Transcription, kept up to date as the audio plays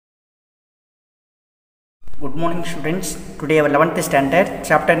Good morning students. Today our 11th standard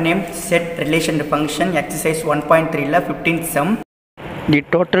chapter name set relation to function exercise 1.3 la 15th sum. The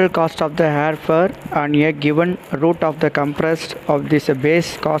total cost of the airfare on a given route of the compressed of this base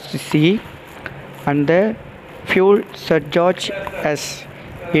cost C and the fuel surcharge S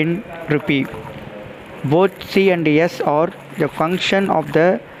in rupee. Both C and S are the function of the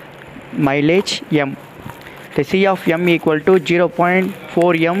mileage M. The C of M equal to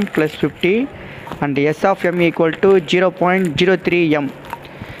 0.4 M plus 50 and S of M equal to 0.03 M.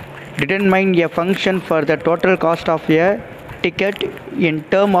 Determine a function for the total cost of a ticket in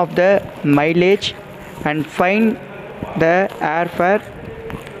term of the mileage and find the airfare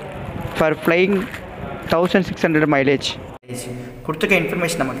for flying 1600 mileage. கொடுத்துக்க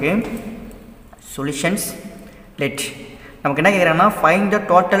information நமக்கு solutions let நமக்கு என்ன கேட்குறாங்கன்னா find the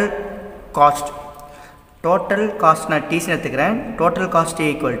total cost நான் டிசின்னு எடுத்துக்கிறேன். Total cost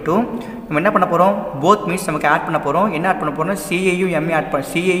equal to நம்ம என்ன பண்ண போகிறோம், போத் மீன்ஸ் நமக்கு ஆட் பண்ண போகிறோம். என்ன ஆட் பண்ண போகிறோம், சிஏயும் எம்ஏ ஆட் பண்ண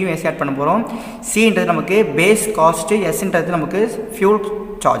சிஏயும் எஸ்ஏ ஆட் பண்ண போகிறோம். சின்றது நமக்கு பேஸ் காஸ்ட்டு, எஸ்ன்றது நமக்கு fuel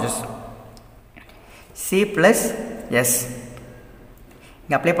charges. C plus S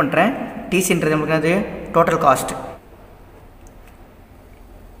இங்கே அப்ளை பண்ணுறேன். டிசின்றது நமக்கு என்னது டோட்டல் காஸ்ட்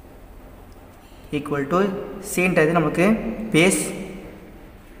ஈக்குவல் டு சின்றது நமக்கு பேஸ்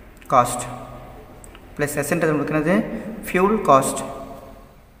காஸ்ட் ப்ளஸ் எஸ்ன்றது நமக்கு என்னது fuel cost,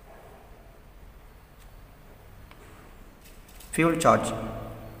 fuel charge.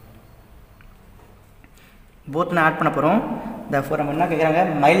 Both நான் ஆட் பண்ண போகிறோம். therefore நம்ம என்ன கேட்குறாங்க,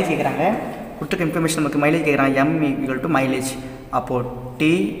 மைலேஜ் கேட்குறாங்க. கொடுத்துருக்க இன்ஃபர்மேஷன் நமக்கு மைலேஜ் கேட்குறாங்க. M equal to mileage. அப்போது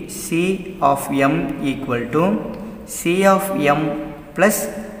D C of M equal to C of M plus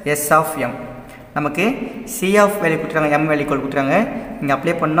yes of M. நமக்கு சி ஆஃப் வேல்யூ கொடுத்துருக்காங்க, எம் வேல்யூ கொடுத்துருக்காங்க. இங்கே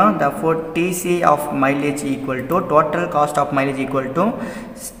அப்ளை பண்ணால் therefore DC of mileage equal to total cost of mileage equal to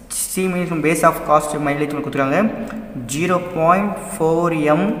C means base of cost mileage கொடுத்துருக்காங்க 0.4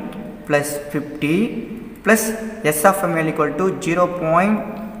 M plus 50 plus yes of M value equal to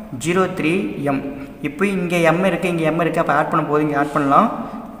 0.03 M. இப்போ இங்கே M இருக்குது, இங்கே M இருக்குது. அப்போ add பண்ண போது இங்கே ஆட் பண்ணலாம்.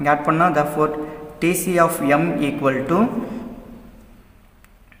 இங்கே ஆட் பண்ணால் therefore DC of M equal to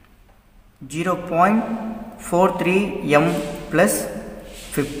 0.43 m plus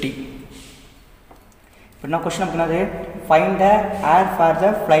 50. இப்போ என்ன கொஸ்டின் நமக்கு என்னது, find the air for the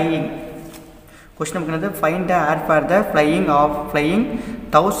flying. Question நமக்கு என்னது, find the air for the flying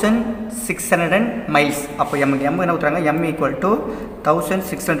 1600 miles. அப்போ எம்க்கு எம் என்ன கொடுத்துறாங்க, எம் ஈக்குவல் டு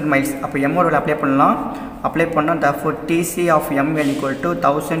 1600 மைல்ஸ். அப்போ எம்மோட அப்ளை பண்ணலாம். அப்ளை பண்ணால் therefore DC of M equal to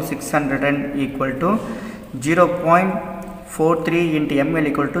 1600 equal to 0.43 into ml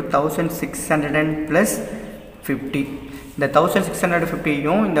equal to 1600 plus 50. இந்த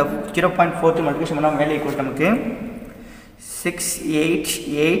 1650யும் இந்த 0.43 மல்டிபிகேஷன் பண்ணால் மேலே ஈக்குவல் நமக்கு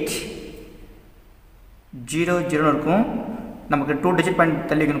 68800 இருக்கும். நமக்கு 2 டிஜிட் பாயிண்ட்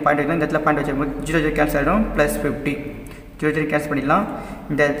தள்ளி வைக்கணும், பாயிண்ட் வைக்கணும். இந்த இடத்துல பாயிண்ட் வச்சுருக்கோம், 0 கேன்சல் ஆகிடும். ப்ளஸ் 50 0 கேன்சல் பண்ணிடலாம்.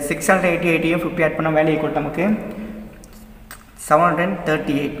 இந்த 688யும் 50 ஆட் பண்ணால் வேல்யூ ஈக்குவல் நமக்கு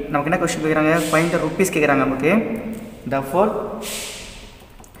 738. நமக்கு என்ன கொஸ்டின் கேட்குறாங்க, ஃபைண்ட் த ருப்பீஸ் கேட்குறாங்க நமக்கு. Therefore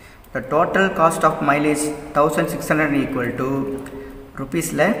the total cost of mileage 1600 equal to rupees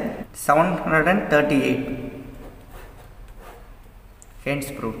 738. Hence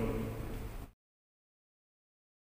proved.